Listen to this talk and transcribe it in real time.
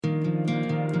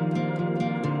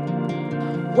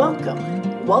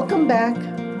Welcome back,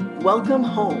 welcome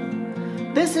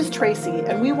home. This is Tracy,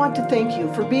 and we want to thank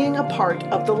you for being a part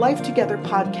of the Life Together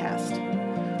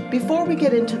podcast. Before we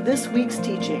get into this week's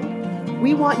teaching,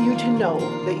 we want you to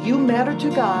know that you matter to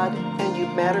God and you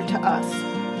matter to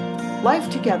us. Life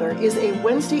Together is a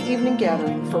Wednesday evening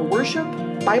gathering for worship,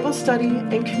 Bible study,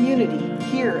 and community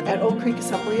here at Oak Creek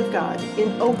Assembly of God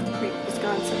in Oak Creek,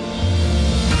 Wisconsin.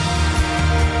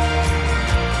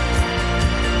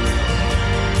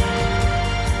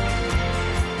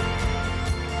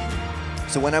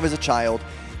 So when I was a child,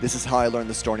 this is how I learned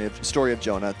the story of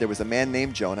Jonah. There was a man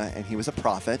named Jonah, and he was a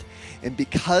prophet. And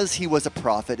because he was a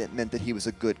prophet, it meant that he was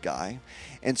a good guy.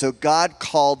 And so God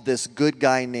called this good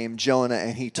guy named Jonah,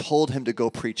 and he told him to go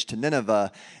preach to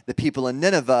Nineveh. The people in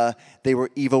Nineveh, they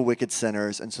were evil, wicked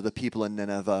sinners, and so the people in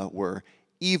Nineveh were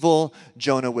evil.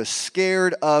 Jonah was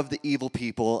scared of the evil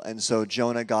people, and so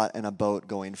Jonah got in a boat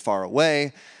going far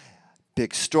away.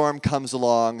 Big storm comes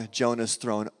along, Jonah's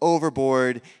thrown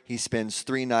overboard. He spends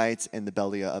 3 nights in the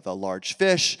belly of a large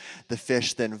fish. The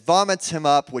fish then vomits him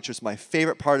up, which was my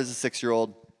favorite part as a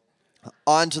 6-year-old,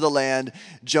 onto the land.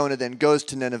 Jonah then goes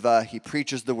to Nineveh. He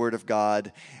preaches the word of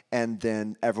God, and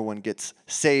then everyone gets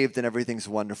saved, and everything's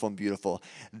wonderful and beautiful.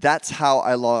 That's how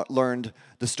I learned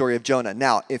the story of Jonah.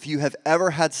 Now, if you have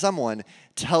ever had someone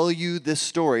tell you this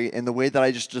story in the way that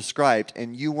I just described,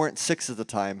 and you weren't 6 at the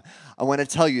time, I want to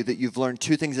tell you that you've learned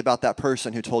 2 things about that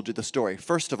person who told you the story.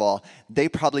 First of all, they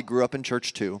probably grew up in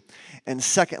church too. And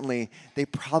secondly, they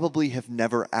probably have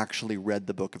never actually read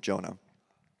the book of Jonah.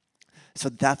 So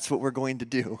that's what we're going to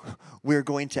do. We're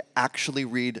going to actually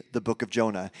read the book of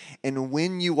Jonah. And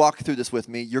when you walk through this with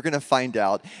me, you're going to find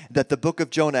out that the book of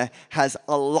Jonah has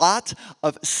a lot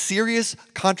of serious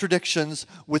contradictions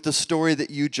with the story that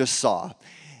you just saw.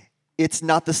 It's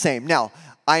not the same. Now,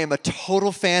 I am a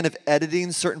total fan of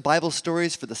editing certain Bible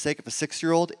stories for the sake of a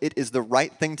 6-year-old. It is the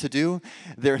right thing to do.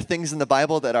 There are things in the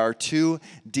Bible that are too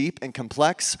deep and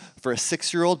complex for a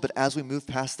 6-year-old, but as we move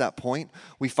past that point,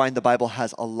 we find the Bible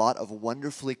has a lot of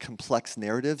wonderfully complex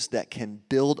narratives that can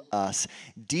build us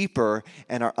deeper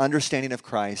in our understanding of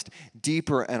Christ,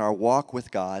 deeper in our walk with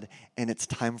God, and it's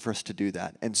time for us to do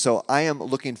that. And so I am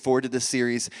looking forward to this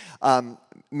series.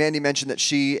 Mandy mentioned that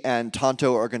she and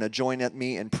Tonto are going to join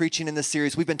me in preaching in this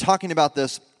series. We've been talking about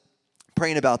this,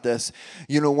 praying about this.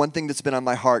 You know, one thing that's been on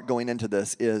my heart going into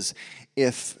this is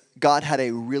if God had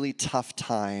a really tough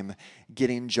time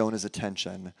getting Jonah's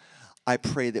attention, I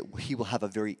pray that he will have a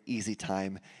very easy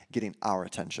time getting our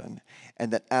attention.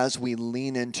 And that as we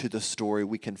lean into the story,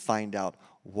 we can find out,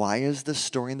 why is this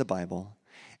story in the Bible?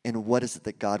 And what is it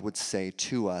that God would say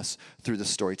to us through the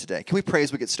story today? Can we pray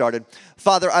as we get started?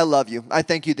 Father, I love you. I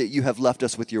thank you that you have left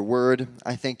us with your word.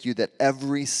 I thank you that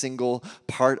every single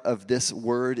part of this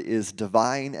word is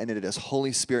divine and it is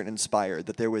Holy Spirit inspired,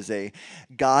 that there was a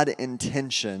God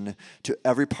intention to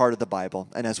every part of the Bible.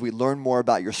 And as we learn more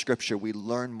about your scripture, we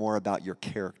learn more about your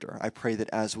character. I pray that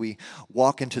as we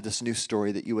walk into this new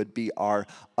story, that you would be our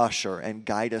usher and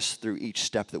guide us through each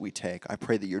step that we take. I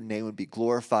pray that your name would be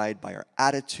glorified by our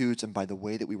attitude and by the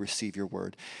way that we receive your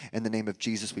word. In the name of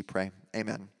Jesus we pray.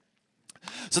 Amen.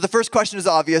 So the first question is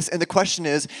obvious, and the question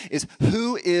is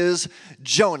who is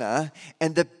Jonah?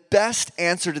 And the best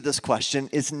answer to this question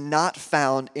is not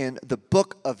found in the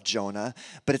book of Jonah,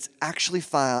 but it's actually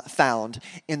found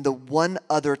in the one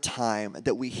other time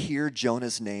that we hear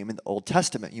Jonah's name in the Old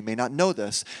Testament. You may not know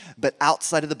this, but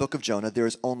outside of the book of Jonah, there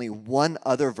is only one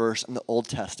other verse in the Old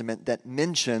Testament that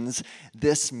mentions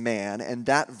this man, and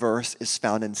that verse is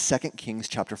found in 2 Kings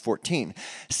chapter 14.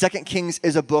 2 Kings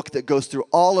is a book that goes through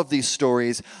all of these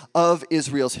stories of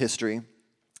Israel's history.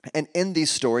 And in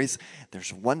these stories,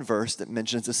 there's one verse that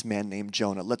mentions this man named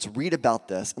Jonah. Let's read about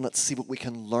this and let's see what we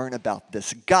can learn about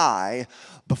this guy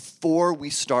before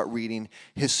we start reading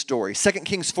his story. 2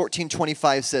 Kings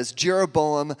 14:25 says,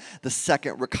 Jeroboam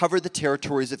II recovered the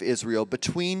territories of Israel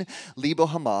between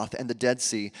Lebo-Hamath and the Dead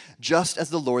Sea, just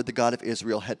as the Lord, the God of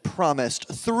Israel, had promised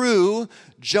through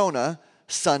Jonah,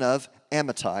 son of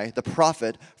Amittai, the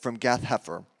prophet from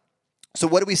Gath-Hepher. So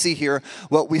what do we see here?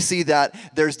 Well, we see that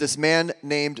there's this man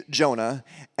named Jonah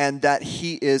and that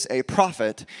he is a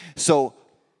prophet. So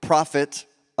prophet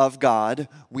of God,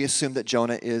 we assume that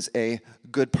Jonah is a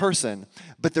good person.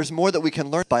 But there's more that we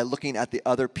can learn by looking at the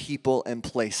other people and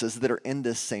places that are in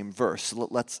this same verse. So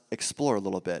let's explore a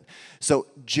little bit. So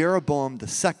Jeroboam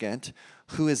II,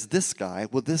 who is this guy?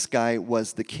 Well, this guy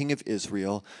was the king of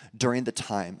Israel during the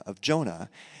time of Jonah.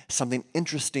 Something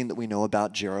interesting that we know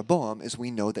about Jeroboam is we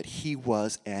know that he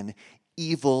was an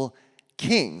evil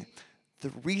king.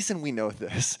 The reason we know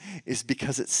this is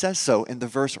because it says so in the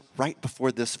verse right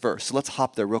before this verse. So let's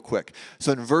hop there real quick.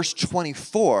 So in verse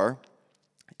 24,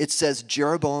 it says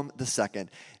Jeroboam II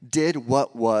did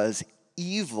what was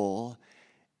evil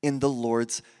in the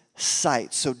Lord's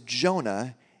sight. So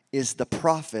Jonah is the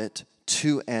prophet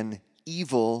to an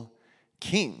evil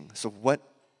king. So what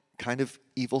kind of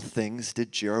evil things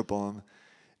did Jeroboam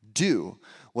do?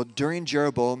 Well, during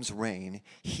Jeroboam's reign,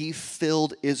 he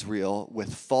filled Israel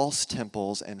with false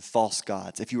temples and false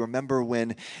gods. If you remember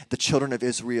when the children of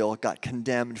Israel got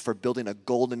condemned for building a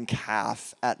golden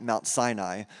calf at Mount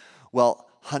Sinai, well,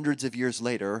 hundreds of years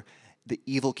later, the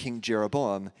evil king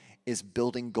Jeroboam is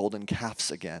building golden calves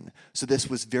again. So this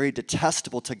was very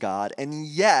detestable to God, and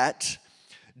yet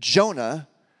Jonah,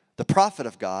 the prophet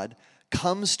of God,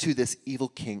 comes to this evil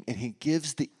king, and he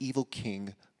gives the evil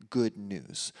king good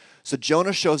news. So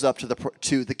Jonah shows up to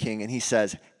the king, and he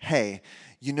says, hey,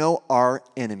 you know our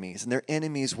enemies, and their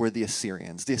enemies were the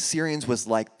Assyrians. The Assyrians was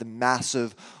like the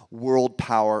massive world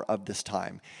power of this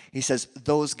time. He says,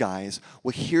 those guys,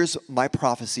 well, here's my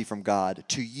prophecy from God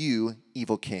to you,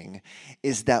 evil king,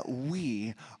 is that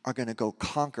we are going to go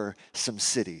conquer some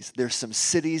cities. There's some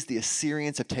cities the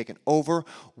Assyrians have taken over.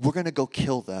 We're going to go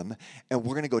kill them, and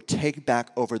we're going to go take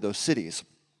back over those cities.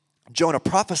 Jonah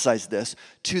prophesies this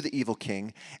to the evil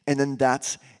king, and then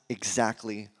that's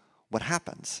exactly what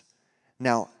happens.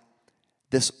 Now,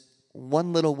 this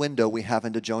one little window we have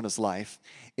into Jonah's life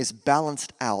is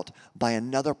balanced out by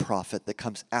another prophet that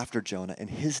comes after Jonah, and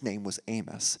his name was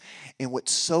Amos. And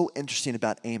what's so interesting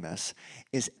about Amos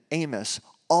is Amos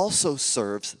also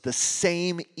serves the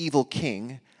same evil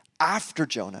king after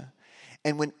Jonah.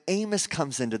 And when Amos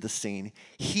comes into the scene,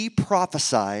 he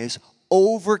prophesies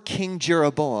over King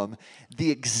Jeroboam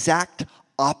the exact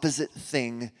opposite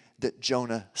thing that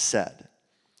Jonah said.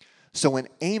 So when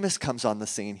Amos comes on the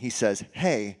scene, he says,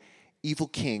 hey, evil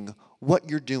king, what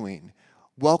you're doing,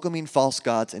 welcoming false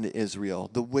gods into Israel,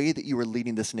 the way that you are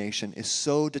leading this nation is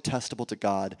so detestable to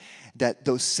God that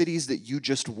those cities that you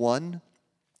just won,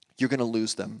 you're going to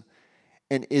lose them.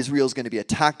 And Israel's going to be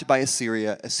attacked by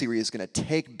Assyria. Assyria is going to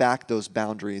take back those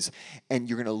boundaries, and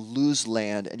you're going to lose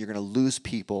land, and you're going to lose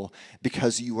people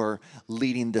because you are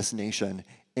leading this nation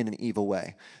in an evil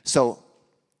way. So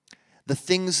the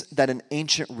things that an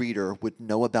ancient reader would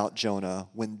know about Jonah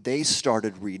when they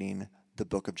started reading the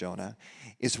book of Jonah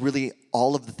is really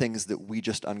all of the things that we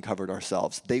just uncovered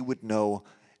ourselves. They would know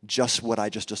just what I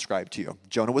just described to you.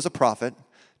 Jonah was a prophet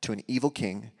to an evil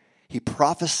king. He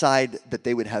prophesied that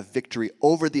they would have victory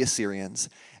over the Assyrians,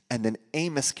 and then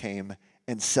Amos came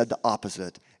and said the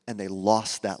opposite, and they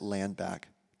lost that land back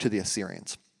to the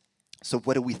Assyrians. So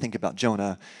what do we think about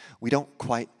Jonah? We don't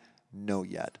quite know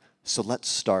yet. So let's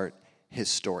start his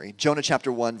story. Jonah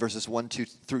chapter 1, verses 1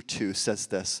 through 2 says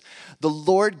this. The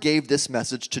Lord gave this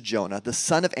message to Jonah, the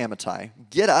son of Amittai.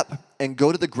 Get up and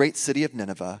go to the great city of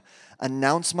Nineveh.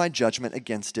 Announce my judgment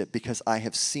against it, because I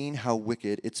have seen how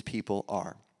wicked its people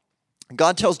are.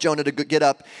 God tells Jonah to get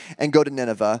up and go to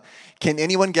Nineveh. Can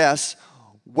anyone guess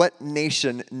what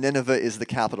nation Nineveh is the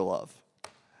capital of?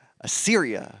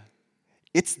 Assyria.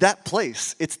 It's that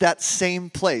place. It's that same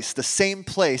place. The same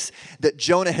place that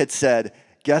Jonah had said,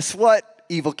 guess what,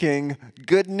 evil king?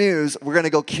 Good news. We're going to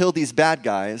go kill these bad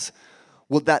guys.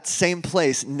 Well, that same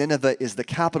place, Nineveh, is the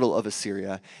capital of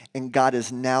Assyria. And God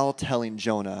is now telling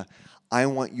Jonah, I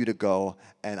want you to go,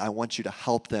 and I want you to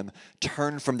help them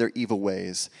turn from their evil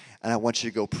ways, and I want you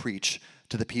to go preach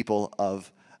to the people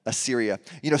of Assyria.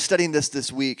 You know, studying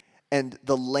this week, and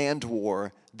the land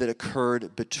war that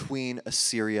occurred between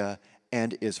Assyria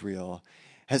and Israel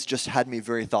has just had me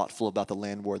very thoughtful about the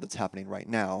land war that's happening right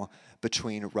now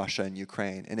between Russia and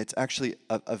Ukraine. And it's actually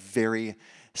a very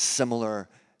similar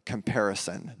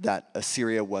comparison, that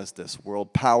Assyria was this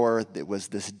world power, it was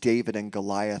this David and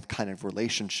Goliath kind of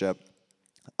relationship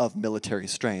of military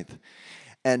strength.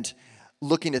 And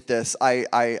looking at this,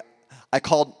 I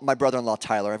called my brother-in-law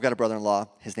Tyler. I've got a brother-in-law,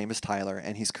 his name is Tyler,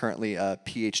 and he's currently a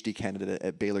PhD candidate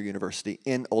at Baylor University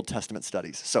in Old Testament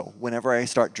studies. So whenever I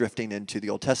start drifting into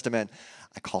the Old Testament,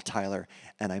 I call Tyler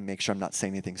and I make sure I'm not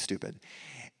saying anything stupid.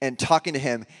 And talking to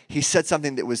him, he said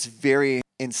something that was very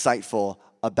insightful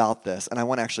about this, and I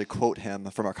want to actually quote him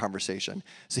from our conversation.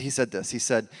 So he said this, he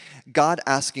said, God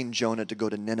asking Jonah to go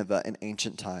to Nineveh in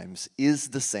ancient times is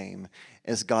the same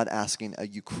as God asking a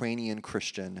Ukrainian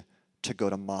Christian to go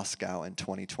to Moscow in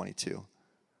 2022.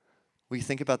 Will you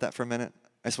think about that for a minute?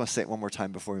 I just want to say it one more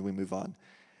time before we move on.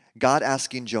 God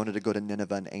asking Jonah to go to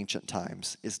Nineveh in ancient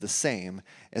times is the same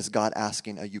as God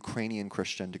asking a Ukrainian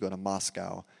Christian to go to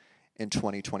Moscow in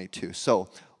 2022. So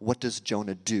what does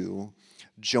Jonah do?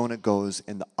 Jonah goes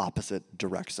in the opposite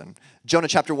direction. Jonah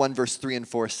chapter 1, verse 3 and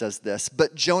 4 says this,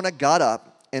 "But Jonah got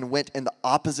up and went in the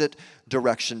opposite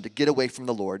direction to get away from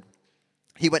the Lord.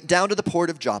 He went down to the port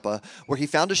of Joppa, where he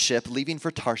found a ship leaving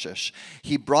for Tarshish.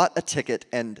 He bought a ticket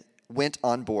and went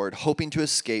on board, hoping to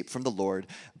escape from the Lord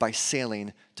by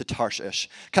sailing to Tarshish."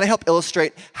 Can I help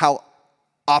illustrate how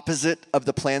opposite of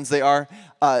the plans they are?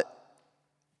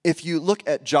 If you look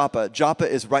at Joppa, Joppa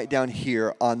is right down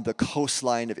here on the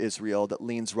coastline of Israel that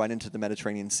leans right into the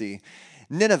Mediterranean Sea.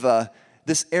 Nineveh,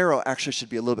 this arrow actually should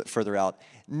be a little bit further out.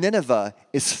 Nineveh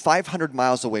is 500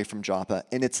 miles away from Joppa,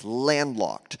 and it's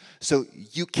landlocked. So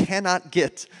you cannot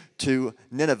get to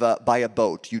Nineveh by a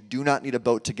boat. You do not need a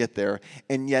boat to get there.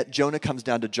 And yet Jonah comes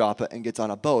down to Joppa and gets on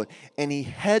a boat, and he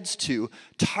heads to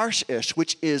Tarshish,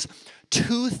 which is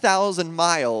 2,000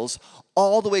 miles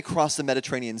all the way across the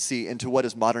Mediterranean Sea into what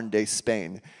is modern-day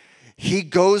Spain. He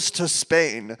goes to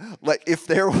Spain. Like, if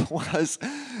there was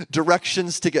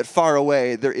directions to get far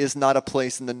away, there is not a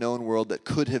place in the known world that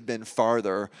could have been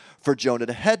farther for Jonah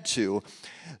to head to.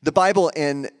 The Bible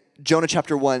in Jonah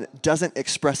chapter 1 doesn't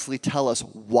expressly tell us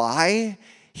why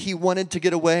he wanted to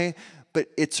get away, but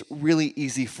it's really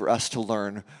easy for us to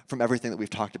learn from everything that we've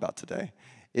talked about today,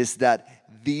 is that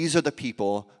these are the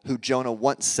people who Jonah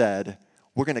once said,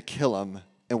 we're going to kill them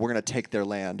and we're going to take their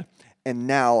land. And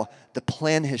now the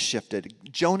plan has shifted.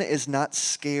 Jonah is not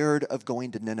scared of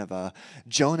going to Nineveh.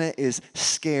 Jonah is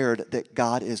scared that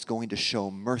God is going to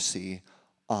show mercy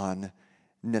on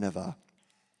Nineveh.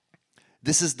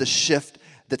 This is the shift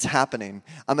that's happening.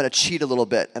 I'm going to cheat a little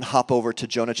bit and hop over to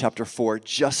Jonah chapter 4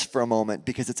 just for a moment,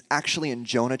 because it's actually in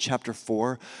Jonah chapter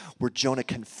 4 where Jonah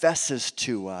confesses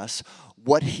to us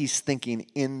what he's thinking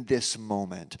in this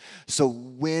moment. So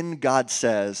when God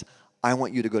says, I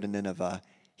want you to go to Nineveh,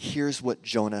 here's what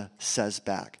Jonah says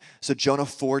back. So Jonah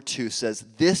 4:2 says,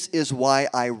 "This is why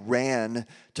I ran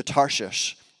to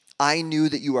Tarshish. I knew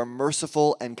that you are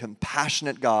merciful and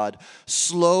compassionate God,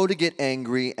 slow to get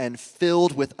angry and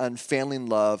filled with unfailing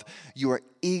love. You are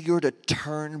eager to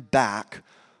turn back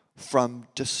from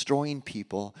destroying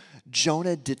people."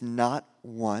 Jonah did not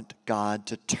want God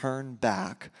to turn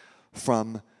back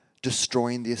from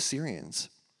destroying the Assyrians.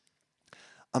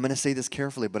 I'm going to say this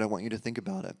carefully, but I want you to think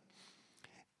about it.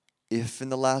 If in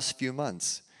the last few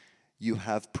months you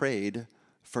have prayed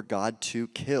for God to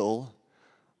kill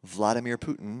Vladimir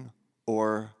Putin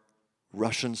or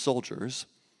Russian soldiers,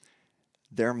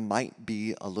 there might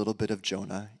be a little bit of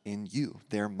Jonah in you.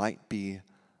 There might be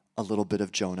a little bit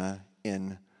of Jonah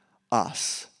in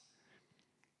us.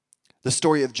 The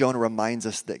story of Jonah reminds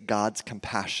us that God's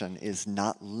compassion is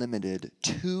not limited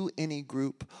to any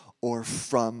group or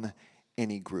from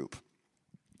any group.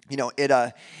 You know,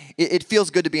 it feels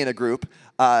good to be in a group.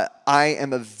 I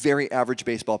am a very average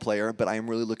baseball player, but I am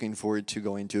really looking forward to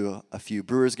going to a few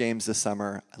Brewers games this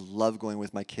summer. I love going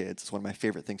with my kids. It's one of my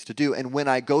favorite things to do. And when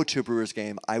I go to a Brewers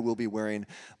game, I will be wearing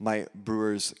my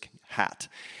Brewers hat.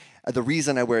 The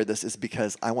reason I wear this is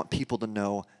because I want people to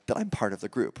know that I'm part of the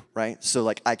group, right? So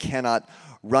like, I cannot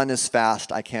run as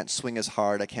fast, I can't swing as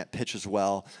hard, I can't pitch as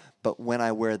well, but when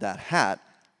I wear that hat,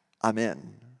 I'm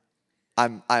in.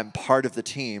 I'm part of the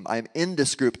team. I'm in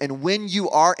this group. And when you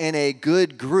are in a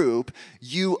good group,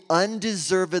 you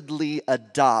undeservedly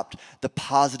adopt the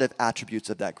positive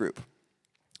attributes of that group.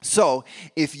 So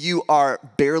if you are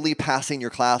barely passing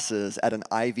your classes at an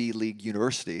Ivy League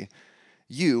university,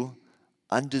 you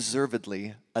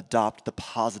undeservedly adopt the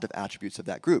positive attributes of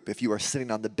that group. If you are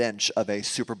sitting on the bench of a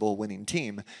Super Bowl winning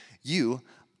team, you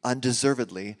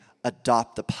undeservedly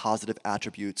adopt the positive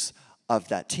attributes of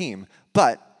that team.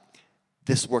 But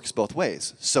this works both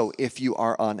ways. So if you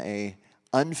are on an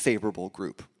unfavorable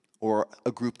group or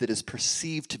a group that is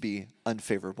perceived to be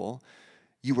unfavorable,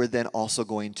 you are then also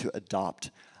going to adopt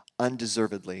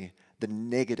undeservedly the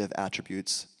negative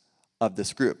attributes of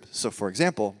this group. So for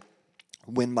example,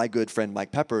 when my good friend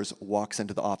Mike Peppers walks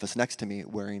into the office next to me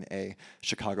wearing a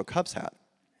Chicago Cubs hat,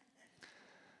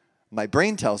 my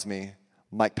brain tells me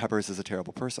Mike Peppers is a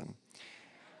terrible person.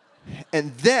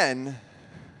 And then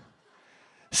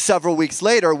several weeks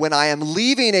later, when I am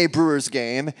leaving a Brewers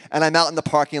game and I'm out in the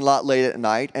parking lot late at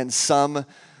night and some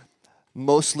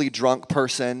mostly drunk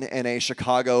person in a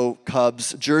Chicago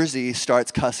Cubs jersey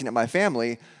starts cussing at my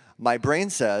family, my brain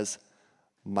says,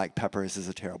 Mike Peppers is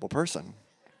a terrible person.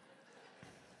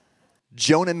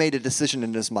 Jonah made a decision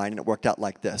in his mind, and it worked out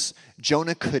like this.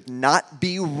 Jonah could not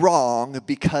be wrong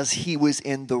because he was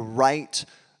in the right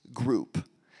group.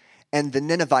 And the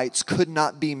Ninevites could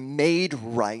not be made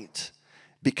right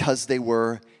because they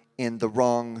were in the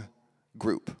wrong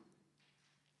group.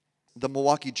 The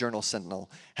Milwaukee Journal-Sentinel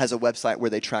has a website where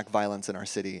they track violence in our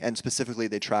city, and specifically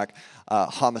they track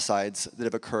homicides that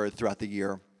have occurred throughout the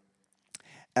year.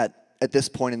 At this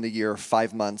point in the year,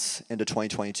 5 months into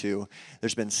 2022,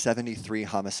 there's been 73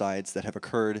 homicides that have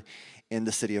occurred in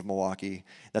the city of Milwaukee.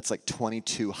 That's like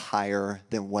 22 higher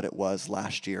than what it was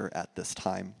last year at this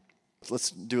time.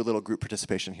 Let's do a little group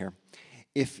participation here.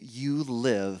 If you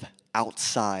live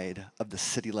outside of the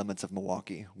city limits of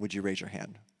Milwaukee, would you raise your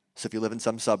hand? So if you live in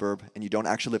some suburb and you don't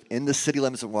actually live in the city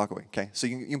limits of Milwaukee, okay, so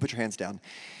you can put your hands down.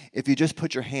 If you just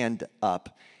put your hand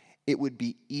up, it would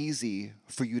be easy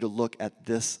for you to look at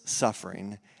this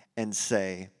suffering and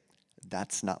say,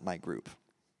 that's not my group.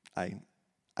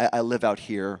 I live out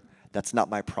here. That's not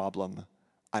my problem.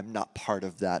 I'm not part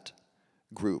of that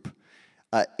group.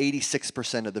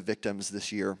 86% of the victims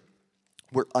this year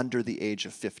were under the age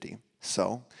of 50.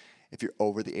 So if you're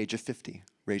over the age of 50,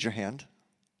 raise your hand.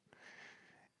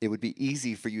 It would be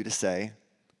easy for you to say,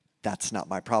 that's not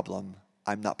my problem.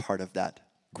 I'm not part of that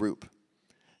group.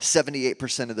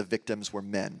 78% of the victims were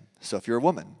men. So if you're a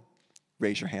woman,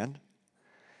 raise your hand.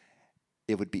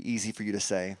 It would be easy for you to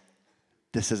say,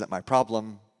 this isn't my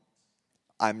problem.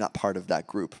 I'm not part of that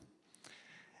group.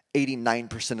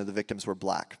 89% of the victims were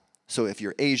black. So if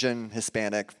you're Asian,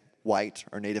 Hispanic, white,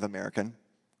 or Native American,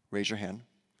 raise your hand.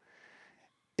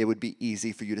 It would be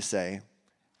easy for you to say,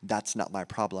 that's not my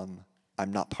problem.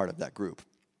 I'm not part of that group.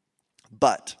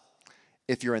 But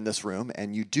if you're in this room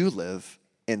and you do live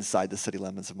inside the city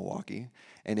limits of Milwaukee,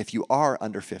 and if you are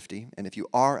under 50, and if you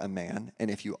are a man, and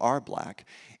if you are black,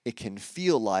 it can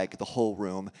feel like the whole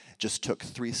room just took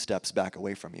 3 steps back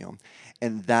away from you.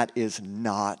 And that is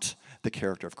not the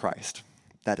character of Christ.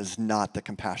 That is not the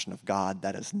compassion of God.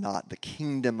 That is not the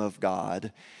kingdom of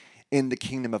God. In the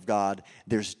kingdom of God,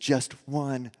 there's just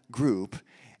one group,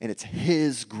 and it's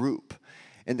his group.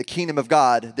 In the kingdom of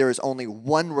God, there is only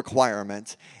one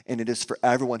requirement, and it is for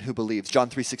everyone who believes. John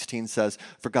 3:16 says,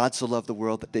 for God so loved the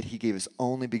world that he gave his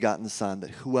only begotten Son, that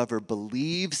whoever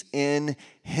believes in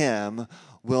him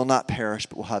will not perish,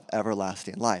 but will have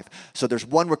everlasting life. So there's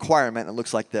one requirement, and it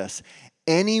looks like this.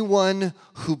 Anyone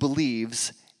who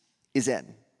believes is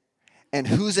in. And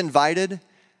who's invited?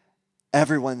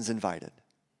 Everyone's invited.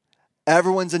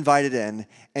 Everyone's invited in,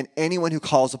 and anyone who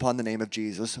calls upon the name of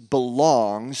Jesus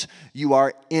belongs. You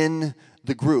are in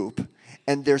the group,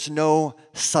 and there's no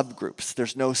subgroups.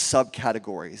 There's no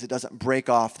subcategories. It doesn't break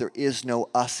off. There is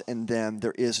no us and them.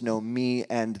 There is no me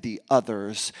and the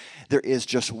others. There is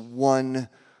just one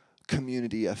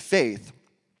community of faith.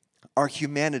 Our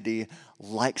humanity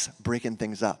likes breaking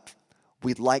things up.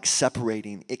 We like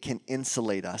separating. It can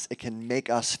insulate us. It can make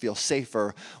us feel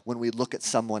safer when we look at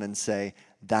someone and say,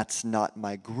 that's not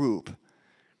my group.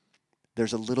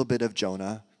 There's a little bit of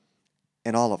Jonah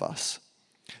in all of us.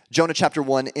 Jonah chapter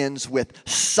 1 ends with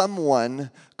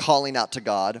someone calling out to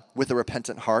God with a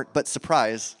repentant heart, but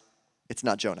surprise, it's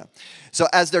not Jonah. So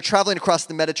as they're traveling across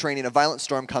the Mediterranean, a violent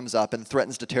storm comes up and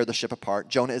threatens to tear the ship apart.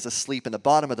 Jonah is asleep in the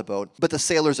bottom of the boat, but the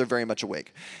sailors are very much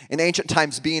awake. In ancient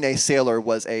times, being a sailor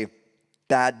was a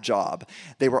bad job.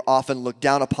 They were often looked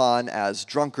down upon as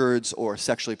drunkards or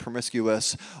sexually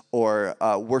promiscuous or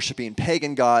worshiping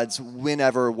pagan gods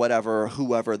whenever, whatever,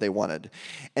 whoever they wanted.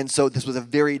 And so this was a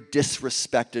very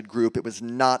disrespected group. It was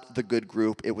not the good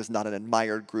group. It was not an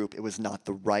admired group. It was not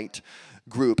the right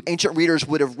group. Ancient readers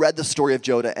would have read the story of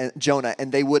Jonah,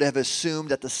 and they would have assumed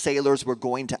that the sailors were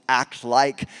going to act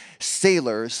like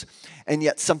sailors, and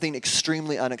yet something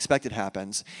extremely unexpected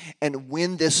happens. And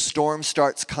when this storm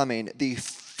starts coming, the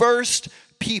first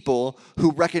people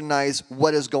who recognize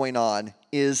what is going on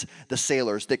is the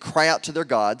sailors. They cry out to their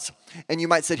gods, and you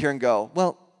might sit here and go,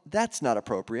 well, that's not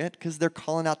appropriate because they're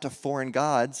calling out to foreign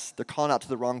gods. They're calling out to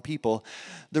the wrong people.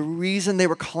 The reason they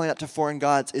were calling out to foreign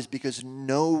gods is because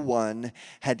no one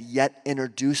had yet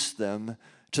introduced them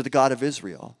to the God of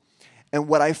Israel. And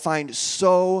what I find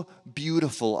so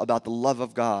beautiful about the love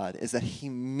of God is that he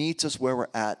meets us where we're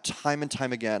at time and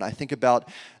time again. I think about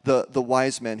the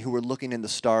wise men who were looking in the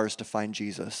stars to find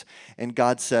Jesus. And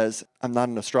God says, I'm not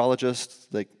an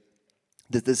astrologist,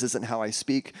 this isn't how I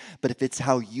speak, but if it's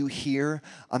how you hear,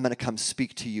 I'm going to come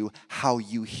speak to you how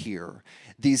you hear.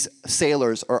 These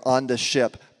sailors are on the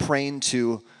ship praying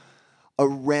to a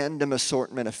random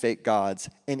assortment of fake gods,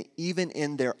 and even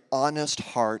in their honest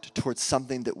heart towards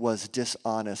something that was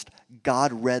dishonest,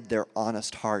 God read their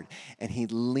honest heart, and he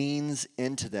leans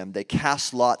into them. They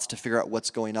cast lots to figure out what's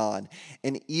going on,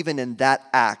 and even in that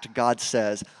act, God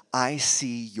says, I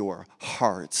see your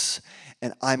hearts,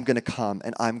 and I'm going to come,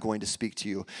 and I'm going to speak to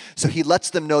you. So he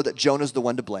lets them know that Jonah's the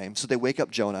one to blame, so they wake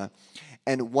up Jonah,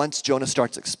 and once Jonah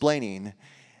starts explaining,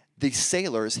 these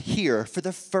sailors hear for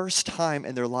the first time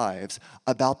in their lives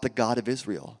about the God of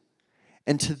Israel.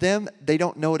 And to them, they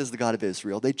don't know it as the God of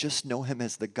Israel. They just know him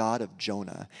as the God of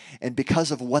Jonah. And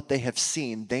because of what they have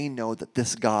seen, they know that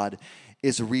this God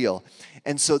is real.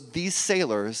 And so these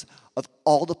sailors, of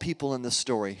all the people in the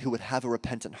story who would have a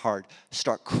repentant heart,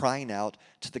 start crying out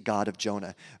to the God of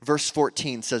Jonah. Verse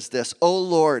 14 says this, "O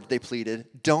Lord," they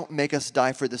pleaded, "don't make us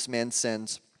die for this man's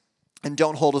sins, and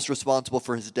don't hold us responsible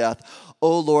for his death.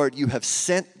 O Lord, you have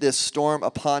sent this storm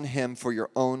upon him for your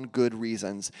own good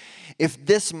reasons." If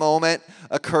this moment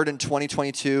occurred in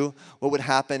 2022, what would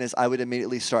happen is I would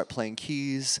immediately start playing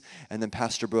keys, and then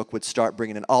Pastor Brooke would start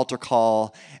bringing an altar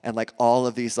call, and like all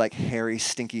of these like hairy,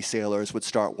 stinky sailors would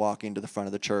start walking to the front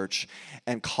of the church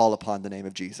and call upon the name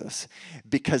of Jesus.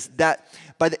 Because that,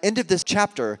 by the end of this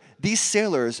chapter, these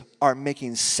sailors are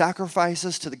making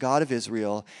sacrifices to the God of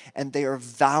Israel, and they are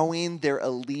vowing their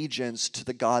allegiance to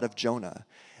the God of Jonah.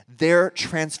 Their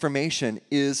transformation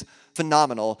is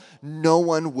phenomenal. No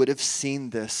one would have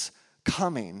seen this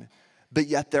coming, but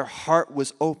yet their heart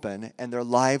was open and their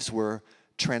lives were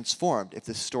transformed. If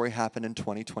this story happened in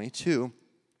 2022,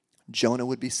 Jonah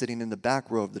would be sitting in the back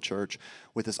row of the church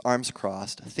with his arms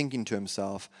crossed, thinking to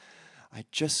himself, "I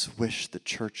just wish the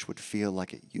church would feel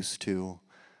like it used to.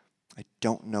 I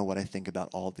don't know what I think about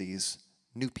all these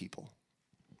new people."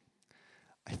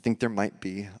 I think there might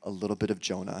be a little bit of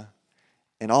Jonah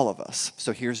in all of us.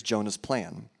 So here's Jonah's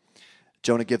plan.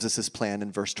 Jonah gives us his plan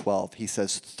in verse 12. He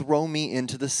says, "Throw me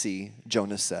into the sea,"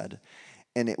 Jonah said,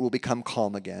 "and it will become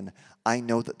calm again. I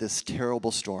know that this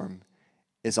terrible storm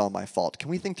is all my fault." Can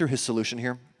we think through his solution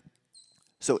here?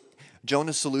 So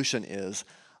Jonah's solution is,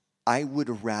 I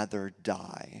would rather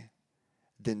die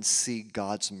than see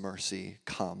God's mercy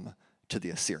come to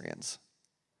the Assyrians.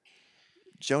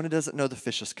 Jonah doesn't know the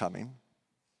fish is coming.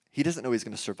 He doesn't know he's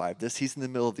going to survive this. He's in the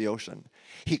middle of the ocean.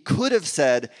 He could have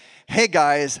said, "Hey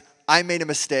guys, I made a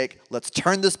mistake. Let's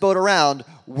turn this boat around.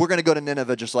 We're going to go to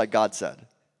Nineveh just like God said."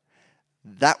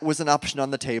 That was an option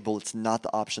on the table. It's not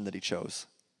the option that he chose.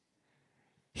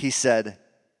 He said,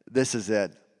 "This is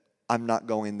it. I'm not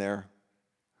going there.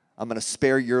 I'm going to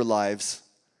spare your lives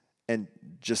and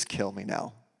just kill me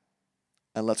now.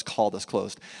 And let's call this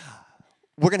closed."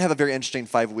 We're going to have a very interesting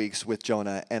 5 weeks with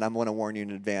Jonah, and I'm going to warn you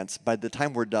in advance. By the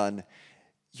time we're done,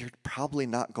 you're probably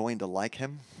not going to like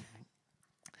him.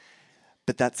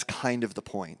 But that's kind of the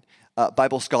point.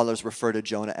 Bible scholars refer to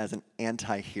Jonah as an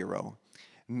anti-hero,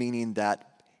 meaning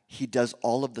that he does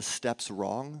all of the steps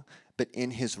wrong, but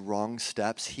in his wrong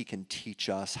steps, he can teach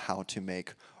us how to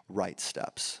make right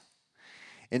steps.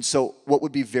 And so what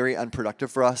would be very unproductive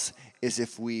for us is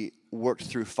if we worked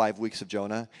through 5 weeks of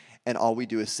Jonah and all we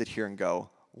do is sit here and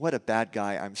go, "What a bad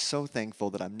guy. I'm so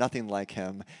thankful that I'm nothing like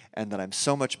him and that I'm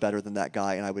so much better than that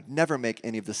guy, and I would never make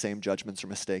any of the same judgments or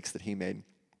mistakes that he made."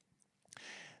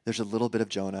 There's a little bit of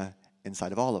Jonah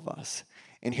inside of all of us.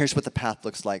 And here's what the path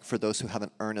looks like for those who have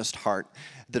an earnest heart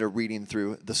that are reading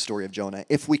through the story of Jonah.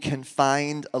 If we can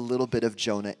find a little bit of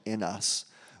Jonah in us,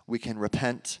 we can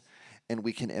repent and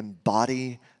we can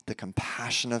embody the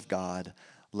compassion of God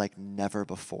like never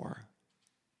before.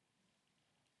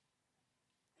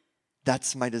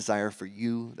 That's my desire for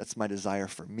you. That's my desire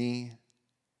for me.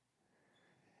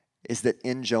 Is that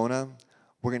in Jonah,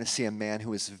 we're going to see a man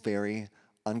who is very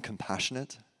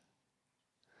uncompassionate.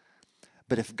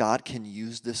 But if God can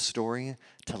use this story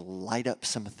to light up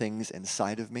some things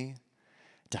inside of me,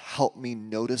 to help me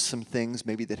notice some things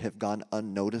maybe that have gone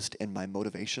unnoticed in my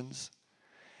motivations,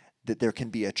 that there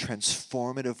can be a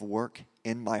transformative work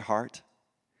in my heart.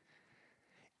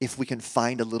 If we can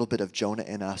find a little bit of Jonah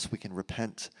in us, we can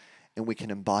repent and we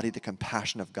can embody the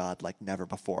compassion of God like never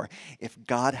before. If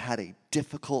God had a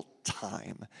difficult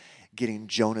time getting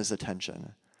Jonah's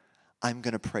attention, I'm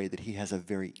going to pray that he has a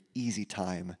very easy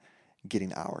time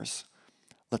getting ours.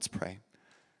 Let's pray.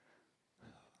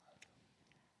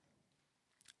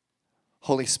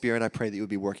 Holy Spirit, I pray that you would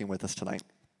be working with us tonight.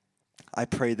 I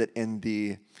pray that in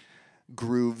the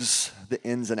grooves, the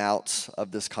ins and outs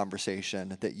of this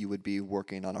conversation, that you would be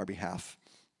working on our behalf.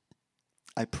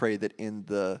 I pray that in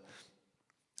the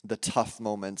tough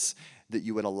moments that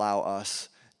you would allow us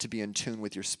to be in tune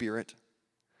with your Spirit.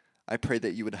 I pray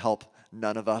that you would help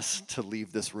none of us to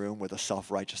leave this room with a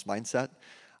self-righteous mindset.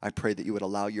 I pray that you would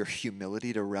allow your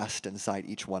humility to rest inside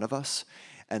each one of us,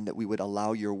 and that we would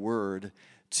allow your word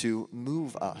to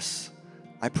move us.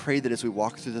 I pray that as we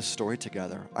walk through this story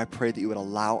together, I pray that you would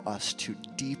allow us to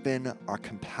deepen our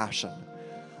compassion.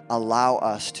 Allow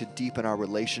us to deepen our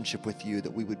relationship with you,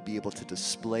 that we would be able to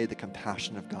display the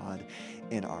compassion of God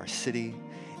in our city,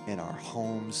 in our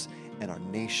homes, in our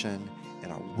nation,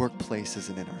 in our workplaces,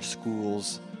 and in our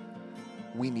schools.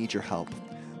 We need your help.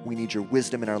 We need your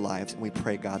wisdom in our lives, and we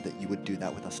pray, God, that you would do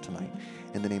that with us tonight.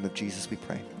 In the name of Jesus, we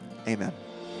pray. Amen.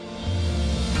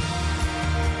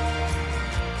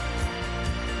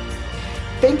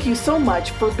 Thank you so much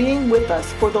for being with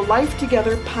us for the Life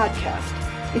Together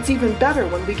podcast. It's even better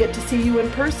when we get to see you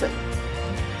in person.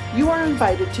 You are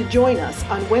invited to join us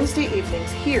on Wednesday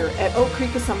evenings here at Oak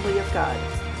Creek Assembly of God.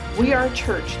 We are a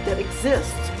church that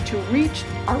exists to reach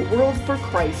our world for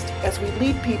Christ as we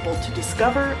lead people to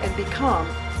discover and become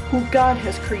who God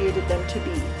has created them to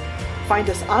be. Find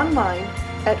us online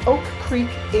at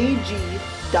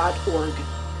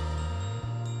oakcreekag.org.